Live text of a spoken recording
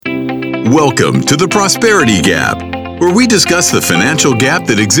Welcome to the Prosperity Gap, where we discuss the financial gap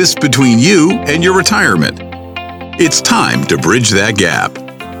that exists between you and your retirement. It's time to bridge that gap.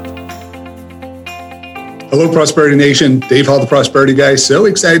 Hello, Prosperity Nation. Dave Hall, the Prosperity Guy. So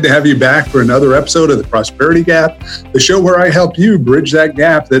excited to have you back for another episode of the Prosperity Gap, the show where I help you bridge that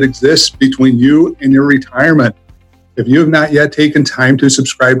gap that exists between you and your retirement. If you have not yet taken time to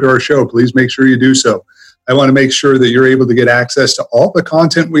subscribe to our show, please make sure you do so. I want to make sure that you're able to get access to all the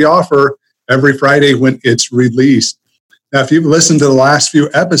content we offer every Friday when it's released. Now, if you've listened to the last few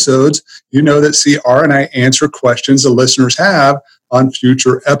episodes, you know that CR and I answer questions the listeners have on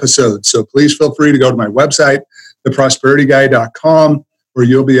future episodes. So please feel free to go to my website, theprosperityguy.com, where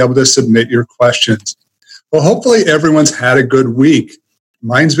you'll be able to submit your questions. Well, hopefully everyone's had a good week.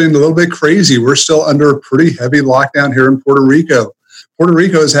 Mine's been a little bit crazy. We're still under a pretty heavy lockdown here in Puerto Rico. Puerto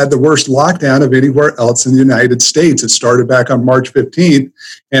Rico has had the worst lockdown of anywhere else in the United States. It started back on March 15th.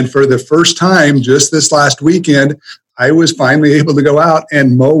 And for the first time, just this last weekend, I was finally able to go out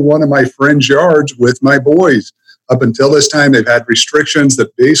and mow one of my friend's yards with my boys. Up until this time, they've had restrictions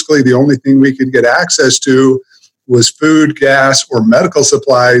that basically the only thing we could get access to was food, gas, or medical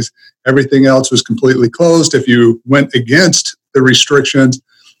supplies. Everything else was completely closed. If you went against the restrictions,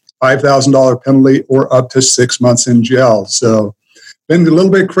 $5,000 penalty or up to 6 months in jail. So been a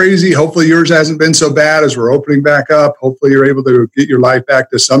little bit crazy. Hopefully yours hasn't been so bad as we're opening back up. Hopefully you're able to get your life back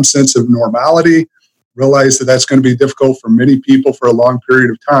to some sense of normality. Realize that that's going to be difficult for many people for a long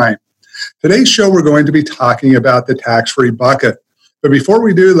period of time. Today's show, we're going to be talking about the tax-free bucket. But before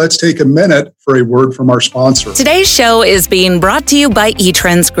we do, let's take a minute for a word from our sponsor. Today's show is being brought to you by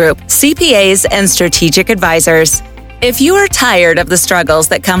eTrends Group, CPAs and strategic advisors. If you are tired of the struggles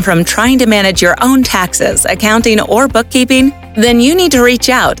that come from trying to manage your own taxes, accounting, or bookkeeping, then you need to reach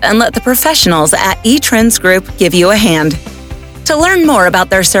out and let the professionals at eTrends Group give you a hand. To learn more about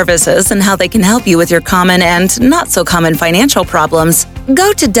their services and how they can help you with your common and not so common financial problems,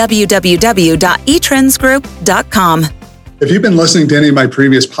 go to www.etrendsgroup.com. If you've been listening to any of my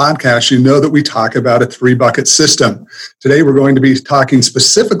previous podcasts, you know that we talk about a three-bucket system. Today, we're going to be talking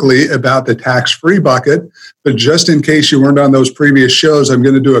specifically about the tax-free bucket, but just in case you weren't on those previous shows, I'm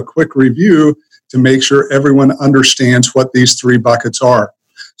going to do a quick review to make sure everyone understands what these three buckets are.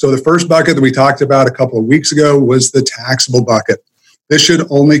 So the first bucket that we talked about a couple of weeks ago was the taxable bucket. This should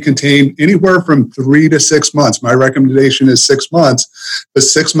only contain anywhere from 3 to 6 months. My recommendation is 6 months, but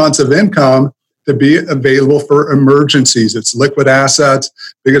 6 months of income to be available for emergencies. It's liquid assets.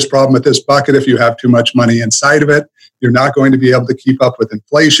 Biggest problem with this bucket, if you have too much money inside of it, you're not going to be able to keep up with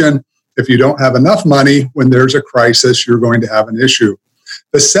inflation. If you don't have enough money, when there's a crisis, you're going to have an issue.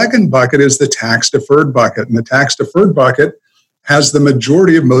 The second bucket is the tax-deferred bucket, and the tax-deferred bucket has the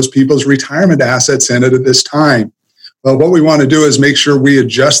majority of most people's retirement assets in it at this time. Well, what we want to do is make sure we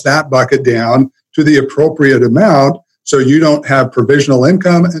adjust that bucket down to the appropriate amount so you don't have provisional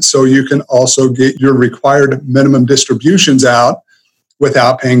income, and so you can also get your required minimum distributions out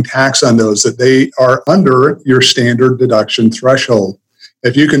without paying tax on those, that they are under your standard deduction threshold.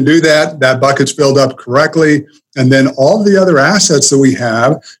 If you can do that, that bucket's filled up correctly, and then all the other assets that we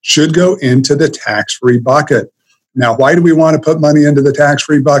have should go into the tax-free bucket. Now, why do we want to put money into the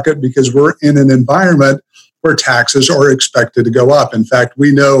tax-free bucket? Because we're in an environment where taxes are expected to go up. In fact,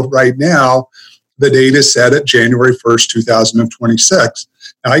 we know right now the date is set at January 1st, 2026.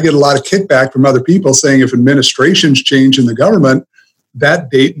 Now, I get a lot of kickback from other people saying if administrations change in the government,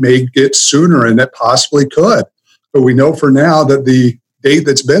 that date may get sooner, and it possibly could. But we know for now that the date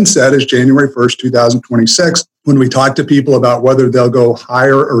that's been set is January 1st, 2026. When we talk to people about whether they'll go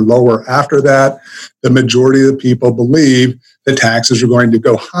higher or lower after that, the majority of the people believe the taxes are going to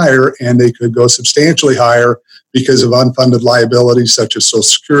go higher, and they could go substantially higher because of unfunded liabilities such as Social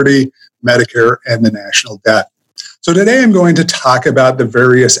Security, Medicare, and the national debt. So today I'm going to talk about the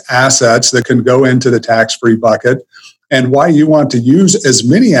various assets that can go into the tax-free bucket and why you want to use as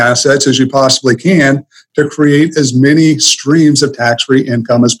many assets as you possibly can to create as many streams of tax-free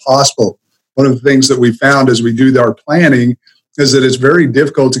income as possible. One of the things that we found as we do our planning is that it's very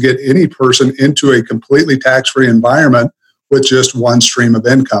difficult to get any person into a completely tax-free environment with just one stream of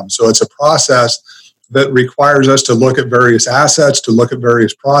income. So it's a process that requires us to look at various assets, to look at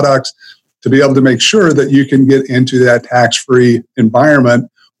various products, to be able to make sure that you can get into that tax-free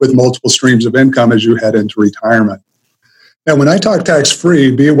environment with multiple streams of income as you head into retirement. Now, when I talk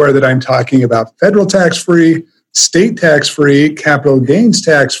tax-free, be aware that I'm talking about federal tax-free, state tax-free, capital gains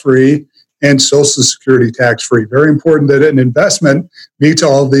tax-free, and Social Security tax-free. Very important that an investment meets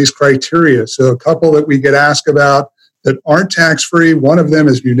all of these criteria. So a couple that we get asked about that aren't tax-free, one of them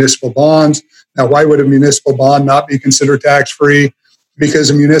is municipal bonds. Now, why would a municipal bond not be considered tax-free?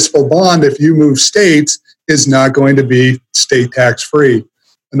 because a municipal bond, if you move states, is not going to be state tax-free.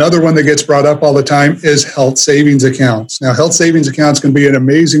 Another one that gets brought up all the time is health savings accounts. Now, health savings accounts can be an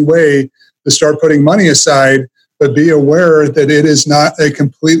amazing way to start putting money aside, but be aware that it is not a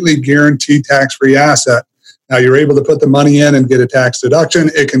completely guaranteed tax-free asset. Now, you're able to put the money in and get a tax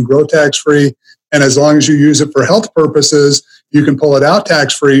deduction. It can grow tax-free. And as long as you use it for health purposes, you can pull it out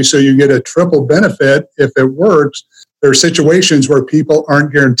tax-free, so you get a triple benefit if it works. There are situations where people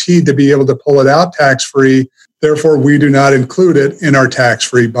aren't guaranteed to be able to pull it out tax-free. Therefore, we do not include it in our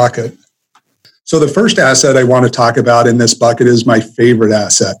tax-free bucket. So the first asset I want to talk about in this bucket is my favorite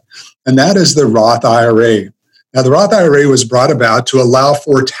asset, and that is the Roth IRA. Now, the Roth IRA was brought about to allow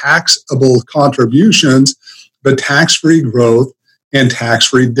for taxable contributions, but tax-free growth and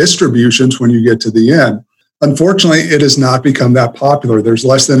tax-free distributions when you get to the end. Unfortunately, it has not become that popular. There's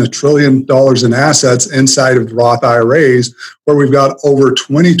less than $1 trillion in assets inside of the Roth IRAs, where we've got over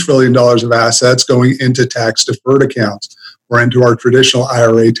 $20 trillion of assets going into tax-deferred accounts or into our traditional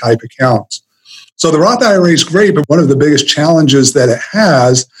IRA type accounts. So the Roth IRA is great, but one of the biggest challenges that it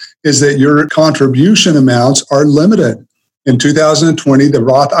has is that your contribution amounts are limited. In 2020, the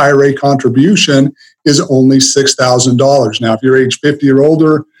Roth IRA contribution is only $6,000. Now, if you're age 50 or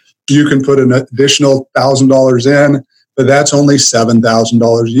older, you can put an additional $1,000 in, but that's only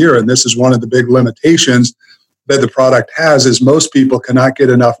 $7,000 a year. And this is one of the big limitations that the product has, is most people cannot get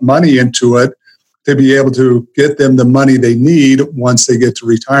enough money into it to be able to get them the money they need once they get to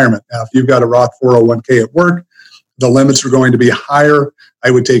retirement. Now, if you've got a Roth 401k at work, the limits are going to be higher.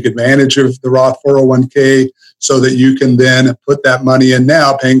 I would take advantage of the Roth 401k so that you can then put that money in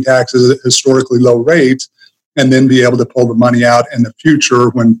now, paying taxes at historically low rates, and then be able to pull the money out in the future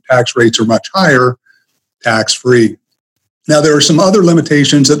when tax rates are much higher, tax-free. Now, there are some other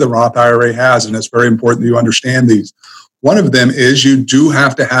limitations that the Roth IRA has, and it's very important that you understand these. One of them is you do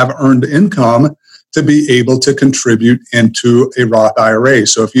have to have earned income to be able to contribute into a Roth IRA.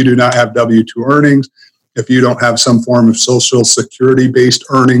 So if you do not have W-2 earnings, if you don't have some form of Social Security-based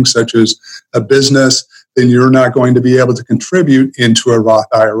earnings, such as a business, then you're not going to be able to contribute into a Roth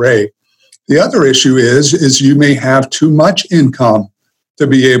IRA. The other issue is you may have too much income to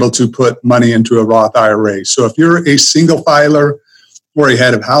be able to put money into a Roth IRA. So if you're a single filer or a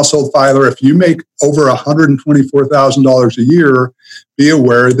head of household filer, if you make over $124,000 a year, be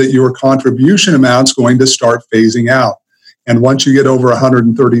aware that your contribution amount's going to start phasing out. And once you get over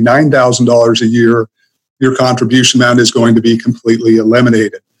 $139,000 a year, your contribution amount is going to be completely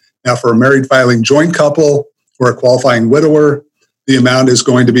eliminated. Now, for a married filing joint couple or a qualifying widower, the amount is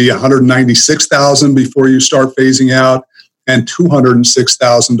going to be $196,000 before you start phasing out, and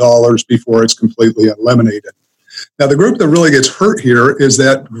 $206,000 before it's completely eliminated. Now, the group that really gets hurt here is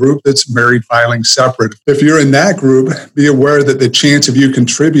that group that's married filing separate. If you're in that group, be aware that the chance of you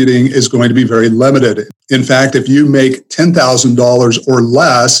contributing is going to be very limited. In fact, if you make $10,000 or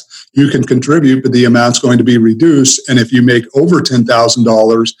less, you can contribute, but the amount's going to be reduced. And if you make over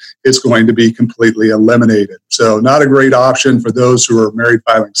 $10,000, it's going to be completely eliminated. So not a great option for those who are married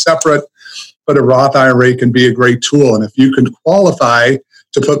filing separate, but a Roth IRA can be a great tool. And if you can qualify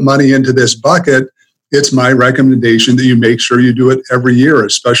to put money into this bucket, it's my recommendation that you make sure you do it every year,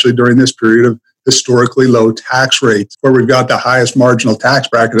 especially during this period of historically low tax rates, where we've got the highest marginal tax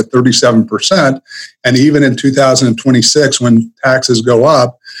bracket at 37%. And even in 2026, when taxes go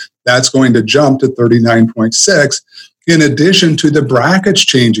up, that's going to jump to 39.6, in addition to the brackets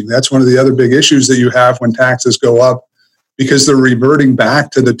changing. That's one of the other big issues that you have when taxes go up, because they're reverting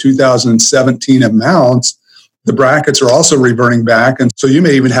back to the 2017 amounts. The brackets are also reverting back. And so you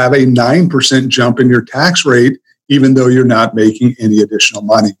may even have a 9% jump in your tax rate, even though you're not making any additional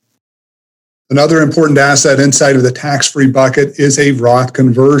money. Another important asset inside of the tax-free bucket is a Roth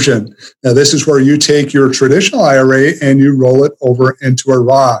conversion. Now, this is where you take your traditional IRA and you roll it over into a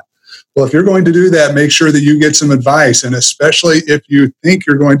Roth. Well, if you're going to do that, make sure that you get some advice, and especially if you think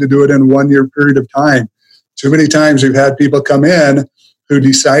you're going to do it in a 1-year period of time. Too many times we've had people come in who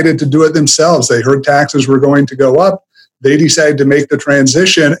decided to do it themselves. They heard taxes were going to go up. They decided to make the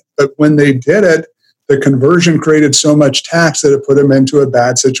transition, but when they did it, the conversion created so much tax that it put them into a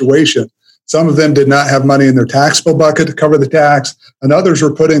bad situation. Some of them did not have money in their taxable bucket to cover the tax, and others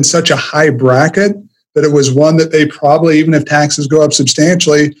were put in such a high bracket that it was one that they probably, even if taxes go up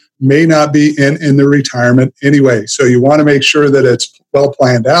substantially, may not be in their retirement anyway. So you want to make sure that it's well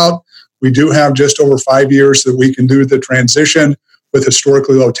planned out. We do have just over 5 years that we can do the transition with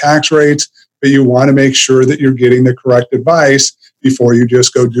historically low tax rates, but you want to make sure that you're getting the correct advice before you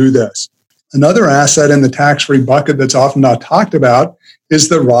just go do this. Another asset in the tax-free bucket that's often not talked about is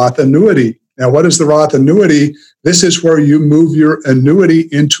the Roth annuity. Now, what is the Roth annuity? This is where you move your annuity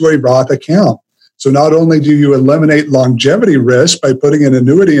into a Roth account. So not only do you eliminate longevity risk by putting an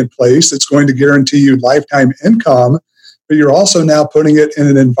annuity in place that's going to guarantee you lifetime income, but you're also now putting it in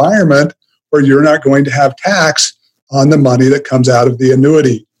an environment where you're not going to have tax on the money that comes out of the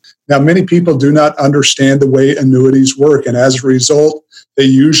annuity. Now, many people do not understand the way annuities work, and as a result, they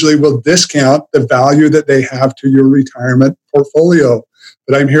usually will discount the value that they have to your retirement portfolio.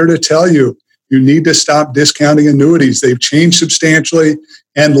 But I'm here to tell you, you need to stop discounting annuities. They've changed substantially,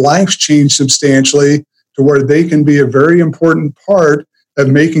 and life's changed substantially to where they can be a very important part of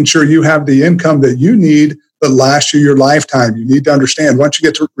making sure you have the income that you need that lasts you your lifetime. You need to understand, once you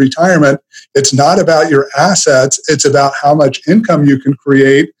get to retirement, it's not about your assets, it's about how much income you can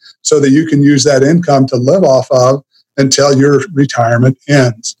create so that you can use that income to live off of until your retirement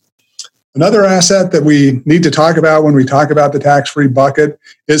ends. Another asset that we need to talk about when we talk about the tax-free bucket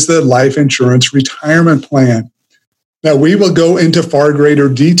is the life insurance retirement plan. Now, we will go into far greater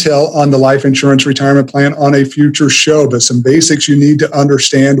detail on the life insurance retirement plan on a future show, but some basics you need to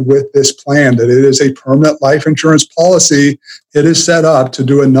understand with this plan, that it is a permanent life insurance policy. It is set up to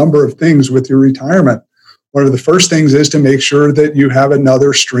do a number of things with your retirement. One of the first things is to make sure that you have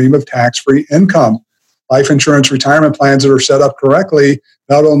another stream of tax-free income. Life insurance retirement plans that are set up correctly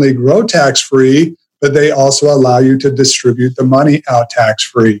not only grow tax-free, but they also allow you to distribute the money out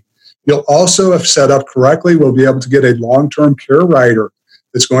tax-free. You'll also, if set up correctly, will be able to get a long-term care rider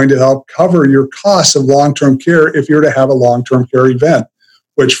that's going to help cover your costs of long-term care if you're to have a long-term care event,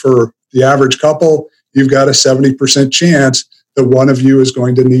 which for the average couple, you've got a 70% chance that one of you is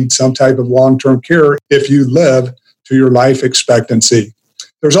going to need some type of long-term care if you live to your life expectancy.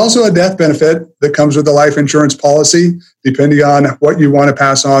 There's also a death benefit that comes with the life insurance policy. Depending on what you want to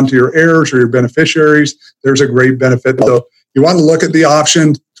pass on to your heirs or your beneficiaries, there's a great benefit. So you want to look at the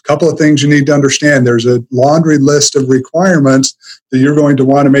option. A couple of things you need to understand. There's a laundry list of requirements that you're going to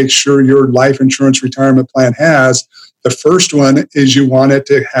want to make sure your life insurance retirement plan has. The first one is you want it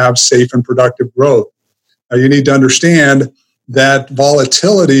to have safe and productive growth. Now, you need to understand that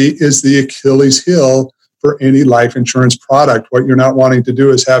volatility is the Achilles heel for any life insurance product. What you're not wanting to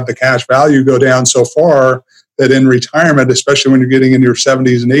do is have the cash value go down so far that in retirement, especially when you're getting into your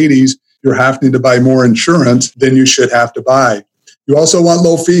 70s and 80s, you're having to buy more insurance than you should have to buy. You also want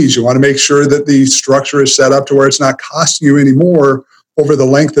low fees. You want to make sure that the structure is set up to where it's not costing you any more over the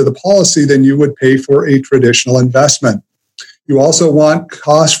length of the policy than you would pay for a traditional investment. You also want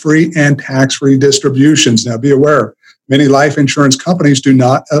cost-free and tax-free distributions. Now, be aware, many life insurance companies do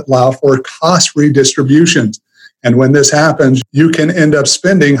not allow for cost-free distributions. And when this happens, you can end up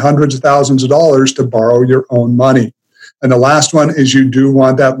spending hundreds of thousands of dollars to borrow your own money. And the last one is you do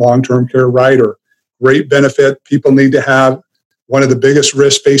want that long-term care rider. Great benefit. People need to have one of the biggest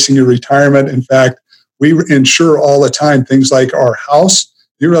risks facing your retirement. In fact, we insure all the time things like our house.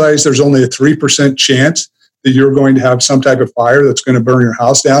 You realize there's only a 3% chance that you're going to have some type of fire that's going to burn your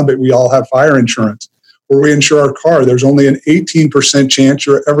house down, but we all have fire insurance. Or we insure our car. There's only an 18% chance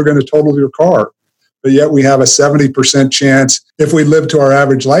you're ever going to total your car. But yet we have a 70% chance if we live to our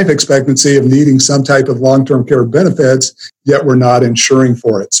average life expectancy of needing some type of long-term care benefits, yet we're not insuring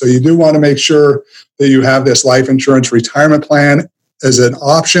for it. So you do want to make sure that you have this life insurance retirement plan as an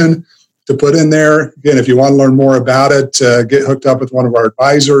option to put in there. Again, if you want to learn more about it, get hooked up with one of our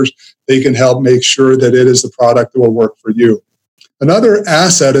advisors. They can help make sure that it is the product that will work for you. Another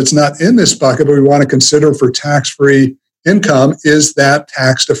asset, it's not in this bucket, but we want to consider for tax-free income is that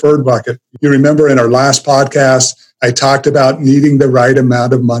tax-deferred bucket. You remember in our last podcast, I talked about needing the right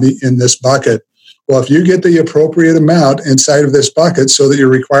amount of money in this bucket. Well, if you get the appropriate amount inside of this bucket so that your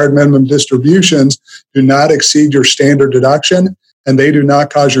required minimum distributions do not exceed your standard deduction and they do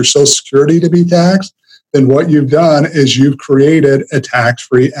not cause your Social Security to be taxed, then what you've done is you've created a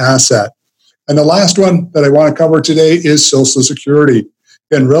tax-free asset. And the last one that I want to cover today is Social Security.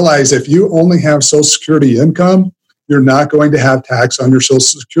 And realize if you only have Social Security income, you're not going to have tax on your Social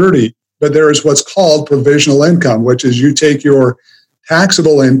Security. But there is what's called provisional income, which is you take your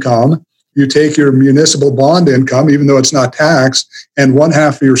taxable income, you take your municipal bond income, even though it's not taxed, and one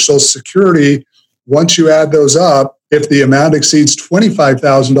half of your Social Security. Once you add those up, if the amount exceeds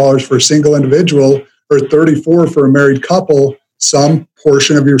 $25,000 for a single individual or $34,000 for a married couple, some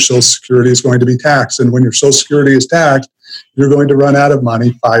portion of your Social Security is going to be taxed. And when your Social Security is taxed, you're going to run out of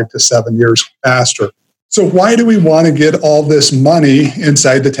money 5 to 7 years faster. So why do we want to get all this money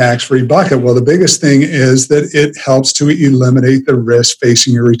inside the tax-free bucket? Well, the biggest thing is that it helps to eliminate the risk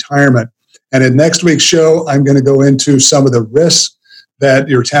facing your retirement. And in next week's show, I'm going to go into some of the risks that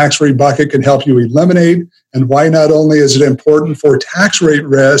your tax-free bucket can help you eliminate and why not only is it important for tax rate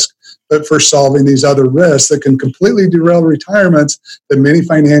risk, but for solving these other risks that can completely derail retirements that many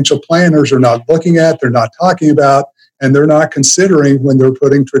financial planners are not looking at, they're not talking about, and they're not considering when they're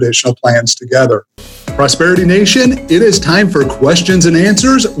putting traditional plans together. Prosperity Nation, it is time for questions and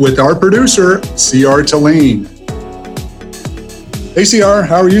answers with our producer, C.R. Tulane. Hey, C.R.,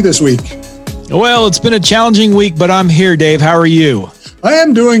 how are you this week? Well, it's been a challenging week, but I'm here, Dave. How are you? I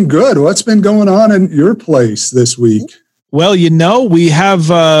am doing good. What's been going on in your place this week? Well, we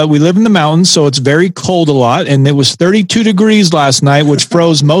live in the mountains, so it's very cold a lot, and it was 32 degrees last night, which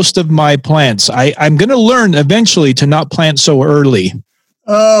froze most of my plants. I'm going to learn eventually to not plant so early.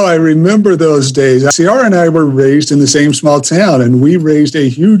 Oh, I remember those days. CR and I were raised in the same small town, and we raised a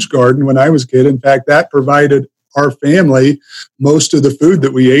huge garden when I was a kid. In fact, that provided our family most of the food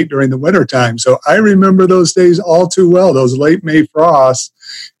that we ate during the wintertime. So I remember those days all too well. Those late May frosts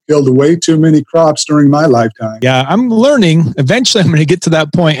killed way too many crops during my lifetime. Yeah, I'm learning. Eventually, I'm going to get to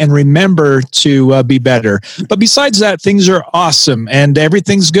that point and remember to be better. But besides that, things are awesome, and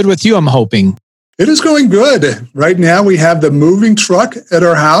everything's good with you, I'm hoping. It is going good. Right now, we have the moving truck at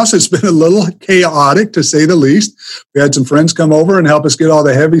our house. It's been a little chaotic, to say the least. We had some friends come over and help us get all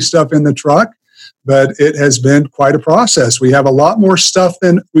the heavy stuff in the truck, but it has been quite a process. We have a lot more stuff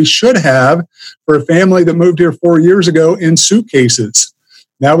than we should have for a family that moved here 4 years ago in suitcases.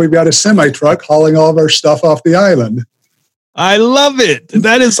 Now we've got a semi-truck hauling all of our stuff off the island. I love it.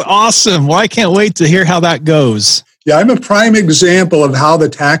 That is awesome. Well, I can't wait to hear how that goes. Yeah, I'm a prime example of how the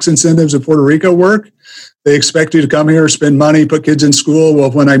tax incentives of Puerto Rico work. They expect you to come here, spend money, put kids in school. Well,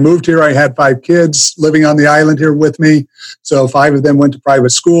 when I moved here, I had 5 kids living on the island here with me. So 5 of them went to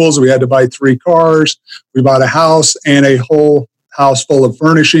private schools. We had to buy 3 cars. We bought a house and a whole house full of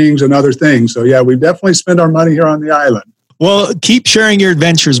furnishings and other things. So yeah, we definitely spend our money here on the island. Well, keep sharing your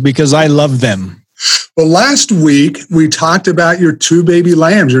adventures because I love them. Well, last week, we talked about your 2 baby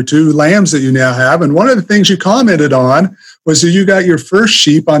lambs, your 2 lambs that you now have. And one of the things you commented on was that you got your first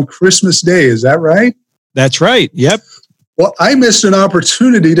sheep on Christmas Day. Is that right? That's right. Yep. Well, I missed an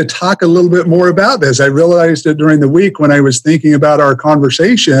opportunity to talk a little bit more about this. I realized it during the week when I was thinking about our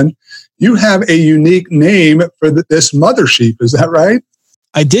conversation. You have a unique name for this mother sheep. Is that right?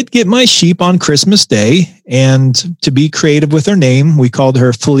 I did get my sheep on Christmas Day, and to be creative with her name, we called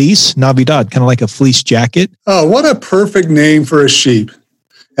her Feliz Navidad, kind of like a fleece jacket. Oh, what a perfect name for a sheep.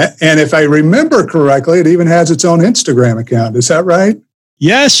 And if I remember correctly, it even has its own Instagram account. Is that right?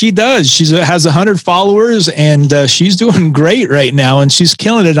 Yes, she does. She has 100 followers, and she's doing great right now, and she's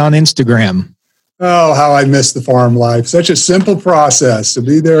killing it on Instagram. Oh, how I miss the farm life. Such a simple process to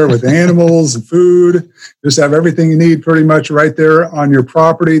be there with animals and food. Just have everything you need pretty much right there on your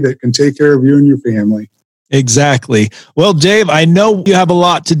property that can take care of you and your family. Exactly. Well, Dave, I know you have a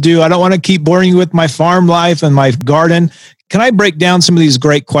lot to do. I don't want to keep boring you with my farm life and my garden. Can I break down some of these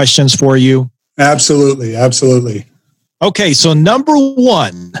great questions for you? Absolutely. Absolutely. Okay, so number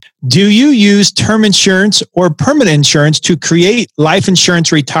 1, do you use term insurance or permanent insurance to create life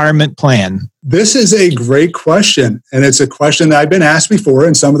insurance retirement plan? This is a great question, and it's a question that I've been asked before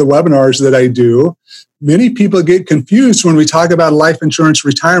in some of the webinars that I do. Many people get confused when we talk about a life insurance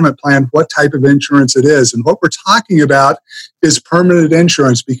retirement plan, what type of insurance it is. And what we're talking about is permanent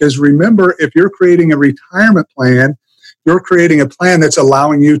insurance, because remember, if you're creating a retirement plan, you're creating a plan that's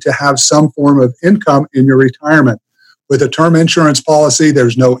allowing you to have some form of income in your retirement. With a term insurance policy,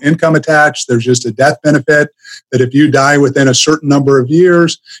 there's no income attached. There's just a death benefit that if you die within a certain number of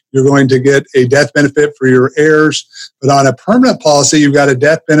years, you're going to get a death benefit for your heirs. But on a permanent policy, you've got a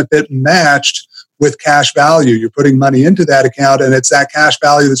death benefit matched with cash value. You're putting money into that account, and it's that cash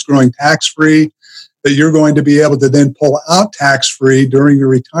value that's growing tax-free that you're going to be able to then pull out tax-free during your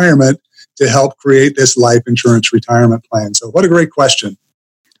retirement to help create this life insurance retirement plan. So what a great question.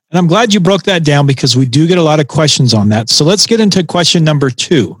 And I'm glad you broke that down because we do get a lot of questions on that. So let's get into question number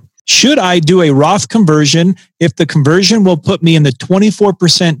 2. Should I do a Roth conversion if the conversion will put me in the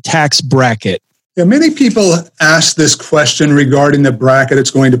 24% tax bracket? Yeah, many people ask this question regarding the bracket it's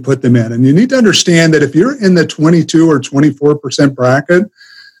going to put them in. And you need to understand that if you're in the 22 or 24% bracket,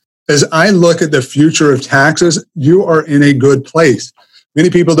 as I look at the future of taxes, you are in a good place. Many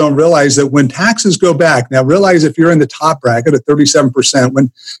people don't realize that when taxes go back, now realize if you're in the top bracket at 37%,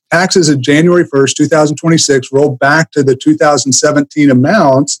 when taxes at January 1st, 2026 roll back to the 2017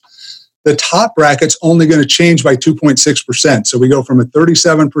 amounts, the top bracket's only going to change by 2.6%. So we go from a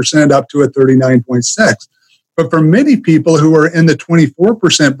 37% up to a 39.6%. But for many people who are in the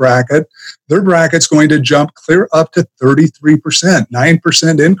 24% bracket, their bracket's going to jump clear up to 33%,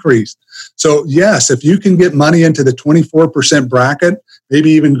 9% increase. So yes, if you can get money into the 24% bracket,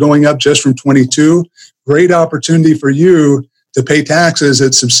 maybe even going up just from 22, great opportunity for you to pay taxes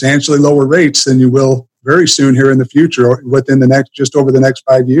at substantially lower rates than you will very soon here in the future, just over the next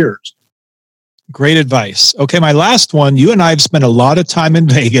 5 years. Great advice. Okay, my last one. You and I have spent a lot of time in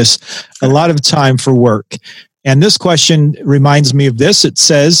Vegas, a lot of time for work. And this question reminds me of this. It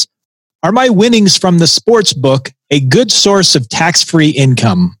says, are my winnings from the sports book a good source of tax-free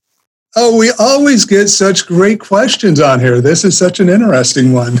income? Oh, we always get such great questions on here. This is such an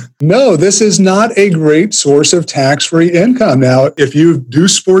interesting one. No, this is not a great source of tax-free income. Now, if you do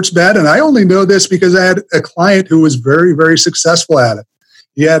sports bet, and I only know this because I had a client who was very, very successful at it.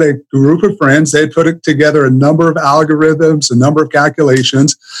 He had a group of friends. They had put together a number of algorithms, a number of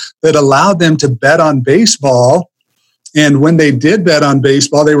calculations that allowed them to bet on baseball. And when they did bet on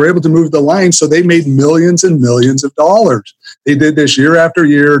baseball, they were able to move the line. So they made millions and millions of dollars. They did this year after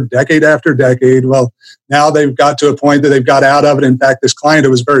year, decade after decade. Well, now they've got to a point that they've got out of it. In fact, this client, it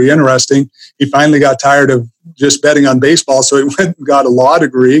was very interesting. He finally got tired of just betting on baseball. So he went and got a law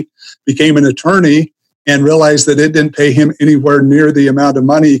degree, became an attorney, and realized that it didn't pay him anywhere near the amount of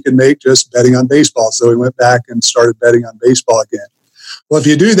money he could make just betting on baseball. So he went back and started betting on baseball again. Well, if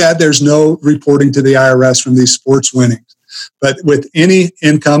you do that, there's no reporting to the IRS from these sports winnings. But with any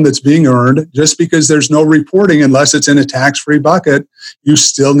income that's being earned, just because there's no reporting, unless it's in a tax-free bucket, you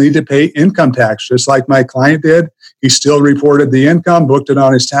still need to pay income tax. Just like my client did, he still reported the income, booked it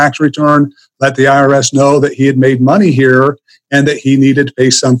on his tax return, let the IRS know that he had made money here and that he needed to pay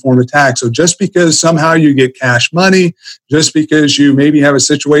some form of tax. So just because somehow you get cash money, just because you maybe have a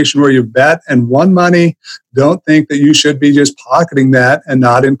situation where you bet and won money, don't think that you should be just pocketing that and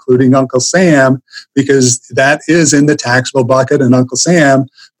not including Uncle Sam, because that is in the taxable bucket, and Uncle Sam,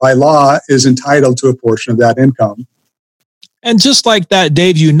 by law, is entitled to a portion of that income. And just like that,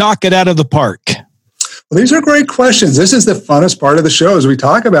 Dave, you knock it out of the park. Well, these are great questions. This is the funnest part of the show, as we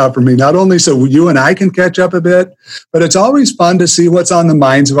talk about, for me, not only so you and I can catch up a bit, but it's always fun to see what's on the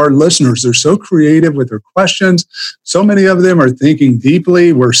minds of our listeners. They're so creative with their questions. So many of them are thinking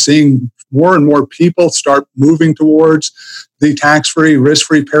deeply. We're seeing more and more people start moving towards the tax-free,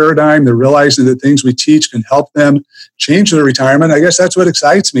 risk-free paradigm. They're realizing that things we teach can help them change their retirement. I guess that's what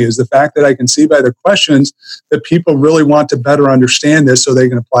excites me, is the fact that I can see by their questions that people really want to better understand this so they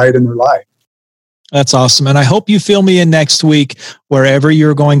can apply it in their life. That's awesome. And I hope you fill me in next week, wherever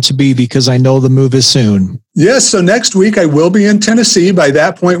you're going to be, because I know the move is soon. Yes. So next week I will be in Tennessee. By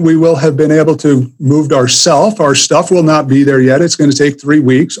that point, we will have been able to move ourselves. Our stuff will not be there yet. It's going to take 3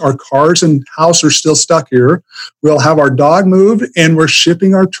 weeks. Our cars and house are still stuck here. We'll have our dog moved, and we're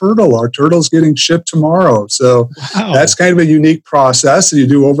shipping our turtle. Our turtle's getting shipped tomorrow. So That's kind of a unique process. You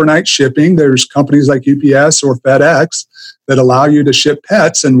do overnight shipping. There's companies like UPS or FedEx that allow you to ship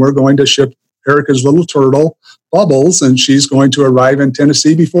pets, and we're going to ship Erica's little turtle, Bubbles, and she's going to arrive in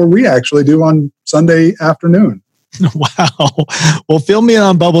Tennessee before we actually do on Sunday afternoon. Wow. Well, fill me in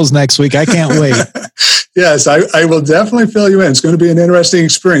on Bubbles next week. I can't wait. Yes, I will definitely fill you in. It's going to be an interesting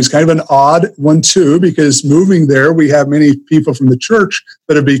experience, kind of an odd one too, because moving there, we have many people from the church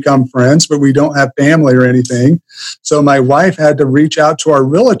that have become friends, but we don't have family or anything. So my wife had to reach out to our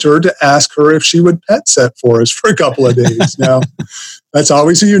realtor to ask her if she would pet sit for us for a couple of days. Now, that's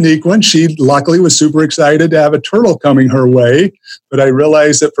always a unique one. She luckily was super excited to have a turtle coming her way, but I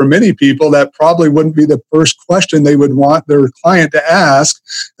realized that for many people, that probably wouldn't be the first question they would want their client to ask,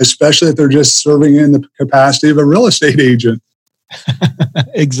 especially if they're just serving in the capacity of a real estate agent.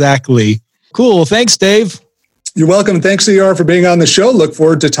 Exactly. Cool. Thanks, Dave. You're welcome. Thanks, CR, for being on the show. Look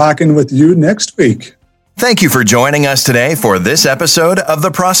forward to talking with you next week. Thank you for joining us today for this episode of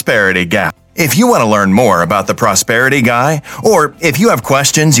The Prosperity Gap. If you want to learn more about The Prosperity Guy, or if you have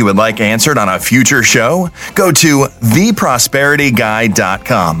questions you would like answered on a future show, go to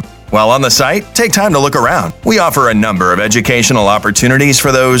theprosperityguy.com. While on the site, take time to look around. We offer a number of educational opportunities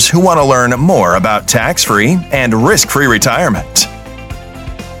for those who want to learn more about tax-free and risk-free retirement.